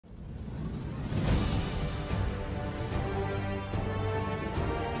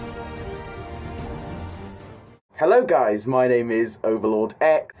Hello guys, my name is Overlord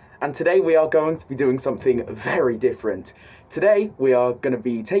X, and today we are going to be doing something very different. Today we are going to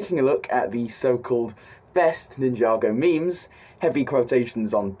be taking a look at the so-called best Ninjago memes, heavy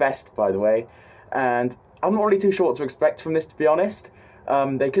quotations on best by the way, and I'm not really too sure what to expect from this, to be honest.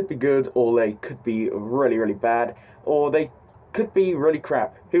 They could be good, or they could be really bad, or they could be really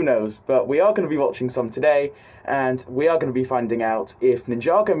crap, who knows, but we are going to be watching some today, and we are going to be finding out if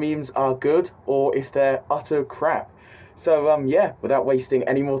Ninjago memes are good, or if they're utter crap. So, yeah, without wasting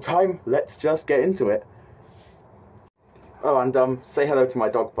any more time, let's just get into it. Oh, and, say hello to my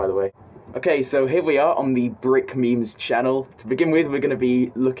dog, by the way. Okay, so here we are on the Brick Memes channel. To begin with, we're going to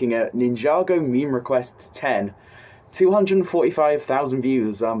be looking at Ninjago Meme Requests 10. 245,000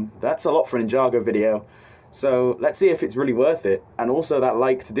 views, that's a lot for a Ninjago video. So let's see if it's really worth it, and also that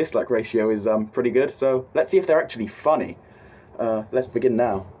like to dislike ratio is pretty good, so let's see if they're actually funny. Let's begin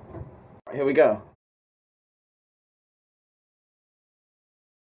now. Right, here we go.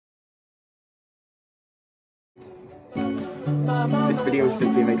 This video is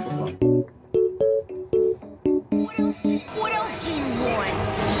simply made for fun. What else do you want?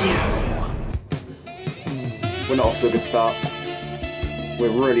 We're not off to a good start. We're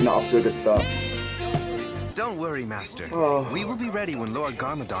really not off to a good start. Don't worry, Master. We will be ready when Lord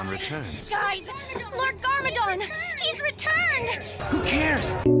Garmadon returns. Guys, Lord Garmadon, he's returned! Who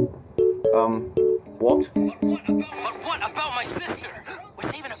cares? What? But what about my sister? We're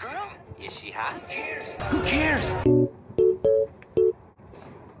saving a girl? Is she hot? Who cares?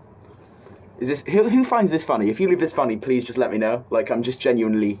 Is this who finds this funny? If you leave this funny, please just let me know. Like, I'm just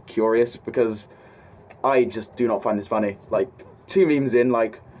genuinely curious, because I just do not find this funny. Like, 2 memes in,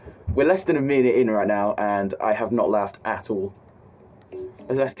 like, we're less than a minute in right now, and I have not laughed at all.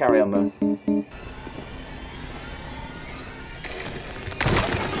 Let's carry on though.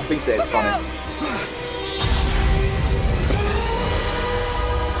 Please say it's funny.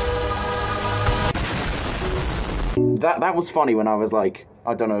 That was funny when I was like,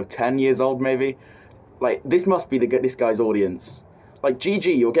 I don't know, 10 years old maybe. Like, this must be this guy's audience. Like,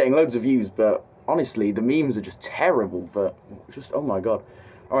 GG, you're getting loads of views, but honestly, the memes are just terrible, but just, oh my god.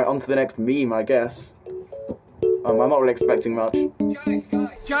 Alright, on to the next meme, I guess. I'm not really expecting much.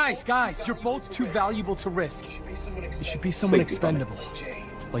 Guys, you're both too valuable to risk. It should be someone expendable.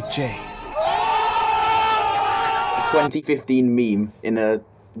 Like Jay. A 2015 meme in a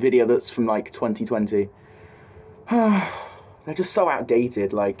video that's from like 2020. They're just so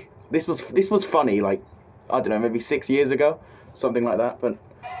outdated. Like, this was funny, like, I don't know, maybe 6 years ago, something like that, but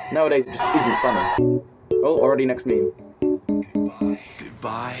nowadays it just isn't funny. Oh, already next meme.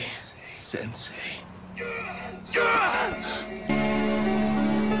 Goodbye, Sensei.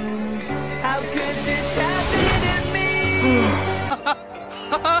 How could this happen to me?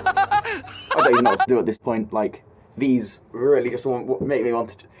 I don't even know what to do at this point. Like, these really just make me want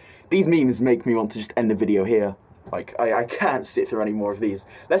to... These memes make me want to just end the video here. Like, I can't sit through any more of these.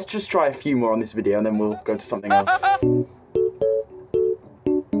 Let's just try a few more on this video, and then we'll go to something else.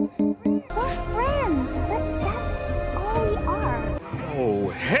 Oh,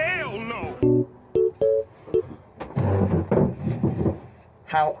 hell no!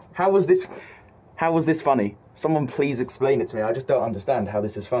 How was this funny? Someone please explain it to me. I just don't understand how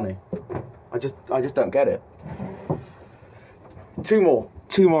this is funny. I just don't get it. Two more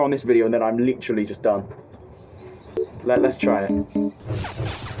on this video, and then I'm literally just done. Let's try it.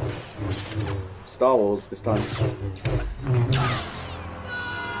 Star Wars this time.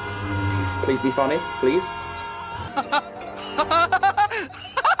 Please be funny, please.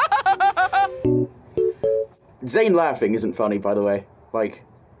 Zane laughing isn't funny, by the way. Like,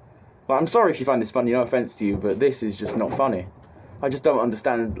 I'm sorry if you find this funny, no offense to you, but this is just not funny. I just don't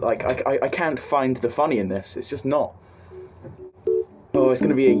understand, like, I can't find the funny in this. It's just not. Oh, it's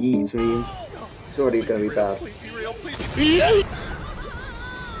gonna be a yeet meme. It's already gonna be bad.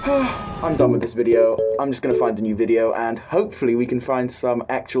 I'm done with this video. I'm just gonna find a new video, and hopefully we can find some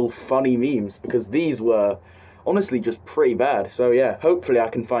actual funny memes, because these were honestly just pretty bad. So yeah, hopefully I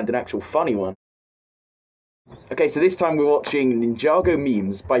can find an actual funny one. Okay, so this time we're watching Ninjago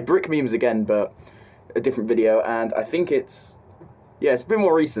memes by Brick Memes again, but a different video, and I think it's a bit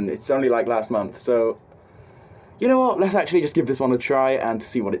more recent. It's only like last month, so you know what? Let's actually just give this one a try and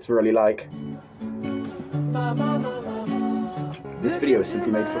see what it's really like. This video is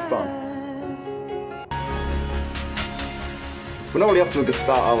simply made for fun. We're not really off to a good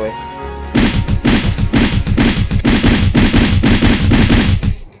start, are we?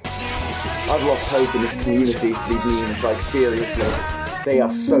 I've lost hope in this community for these memes, like, seriously. They are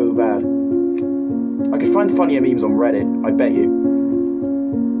so bad. I could find funnier memes on Reddit, I bet you.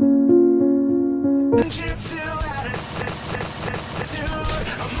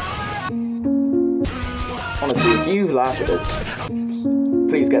 honestly, if you laugh at this,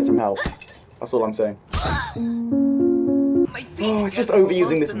 please get some help. That's all I'm saying. Oh, it's just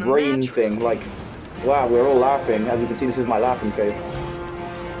overusing this rain thing. Like, wow, we're all laughing. As you can see, this is my laughing face.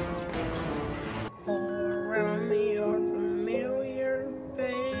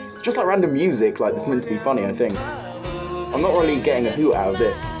 It's just like random music, like it's meant to be funny, I think. I'm not really getting a hoot out of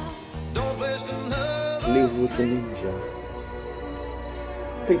this. Live with the ninja.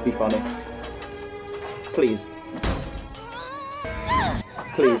 Please be funny. Please.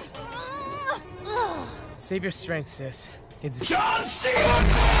 Please. Save your strength, sis. It's John Cena!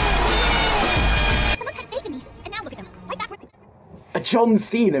 Someone's had faith in me, and now look at them. Right back where... A John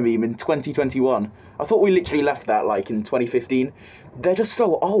Cena meme in 2021. I thought we literally left that like in 2015. They're just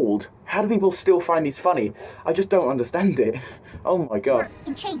so old. How do people still find these funny? I just don't understand it. Oh my god.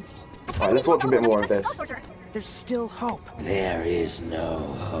 In chains. Alright, let's watch a bit more of this. There's still hope. There is no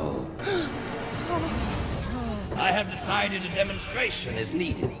hope. I have decided a demonstration is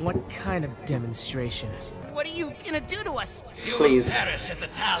needed. What kind of demonstration? What are you gonna do to us? You Please. will perish at the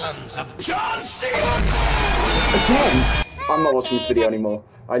talons of John Cena! Again? I'm not watching this video anymore.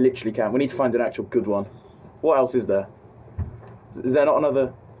 I literally can't. We need to find an actual good one. What else is there? Is there not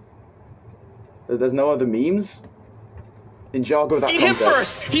another... There's no other memes? Ninjago, that Eat him concept.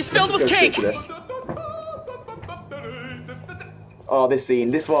 first! He's filled with Let's go cake! straight to this. Oh, this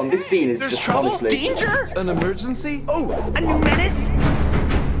scene is There's just trouble? honestly... Danger? An emergency? Oh, A new menace?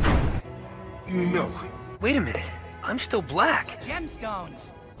 no. Wait a minute. I'm still black.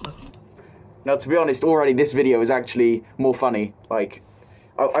 Gemstones. Now, to be honest, already this video is actually more funny. Like,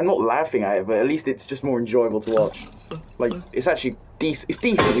 I'm not laughing at it, but at least it's just more enjoyable to watch. Like, it's actually it's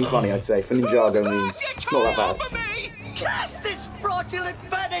decently funny, I'd say, for Ninjago memes. It's not that bad. Cast this fraudulent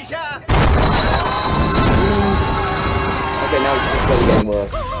furniture! Okay, now it's just slowly getting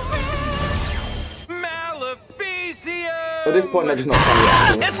worse. Maleficio! At this point, they're just not funny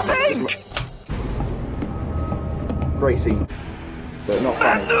at all. It's pink! Great scene, but not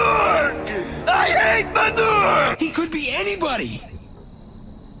funny. I hate manure! He could be anybody!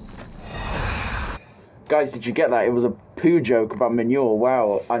 Guys, did you get that? It was a poo joke about manure.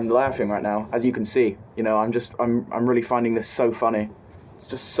 Wow, I'm laughing right now, as you can see. You know, I'm really finding this so funny. It's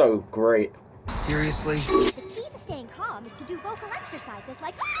just so great. Seriously? The key to staying calm is to do vocal exercises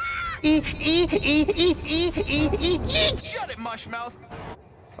like... Shut it, mushmouth!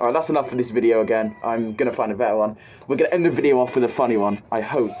 Alright, that's enough for this video again. I'm gonna find a better one. We're gonna end the video off with a funny one, I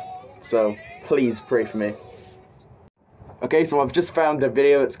hope. So, please pray for me. Okay, so I've just found a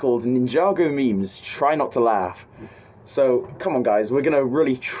video that's called Ninjago Memes, Try Not to Laugh. So, come on guys, we're gonna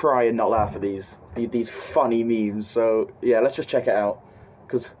really try and not laugh at these funny memes. So, yeah, let's just check it out.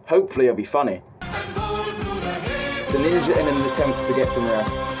 Because hopefully it'll be funny. The ninja in an attempt to get some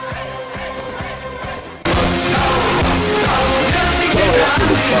rest.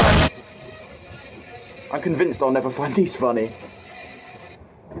 I'm convinced I'll never find these funny.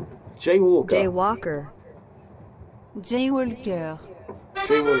 Jaywalker. Jaywalker. Jaywalker.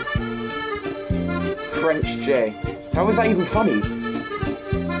 French J. How is that even funny?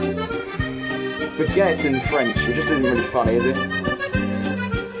 Baguette in French. It just isn't really funny, is it?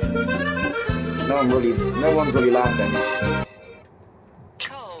 No one's really laughing.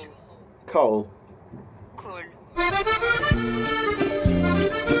 Cole. Cool.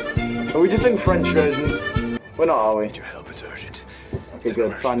 Are we just doing French versions? We're not, are we? Your help is urgent. Okay,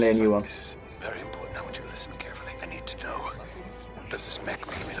 good. Finally a new one. This is very important. I want you to listen carefully. I need to know. Does this make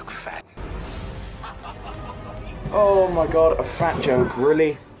me look fat? Oh my god, a fat joke,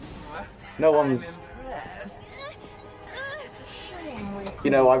 really? No one's... You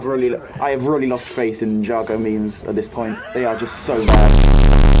know, I have really lost faith in Ninjago memes at this point. They are just so bad.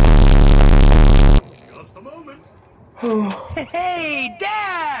 Just a moment. Hey,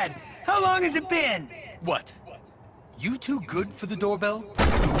 Dad! How long has it been? What? You too good for the doorbell?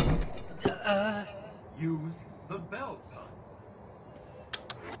 Use the bell, son.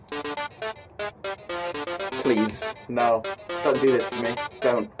 Please, no. Don't do this to me.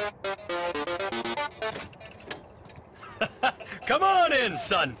 Don't. Come on in,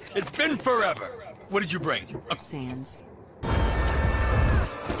 son. It's been forever. What did you bring? Sands.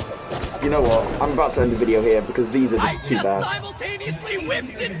 You know what? I'm about to end the video here because these are just too bad. Simultaneously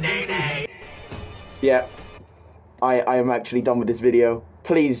whipped in Nene! Yeah. I am actually done with this video.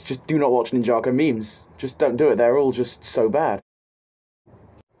 Please, just do not watch Ninjago memes. Just don't do it. They're all just so bad.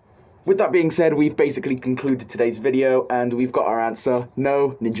 With that being said, we've basically concluded today's video, and we've got our answer.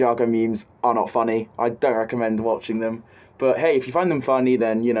 No, Ninjago memes are not funny. I don't recommend watching them. But hey, if you find them funny,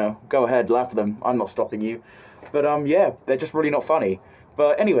 then, you know, go ahead, laugh at them. I'm not stopping you. But, yeah, they're just really not funny.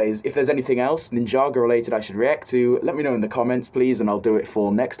 But anyways, if there's anything else Ninjago related I should react to, let me know in the comments please, and I'll do it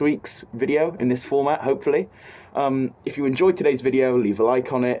for next week's video in this format, hopefully. If you enjoyed today's video, leave a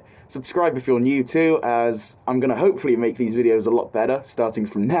like on it. Subscribe if you're new too, as I'm going to hopefully make these videos a lot better starting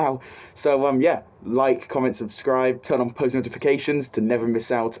from now. So yeah, like, comment, subscribe, turn on post notifications to never miss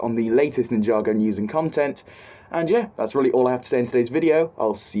out on the latest Ninjago news and content. And yeah, that's really all I have to say in today's video.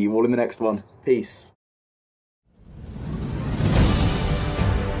 I'll see you all in the next one. Peace.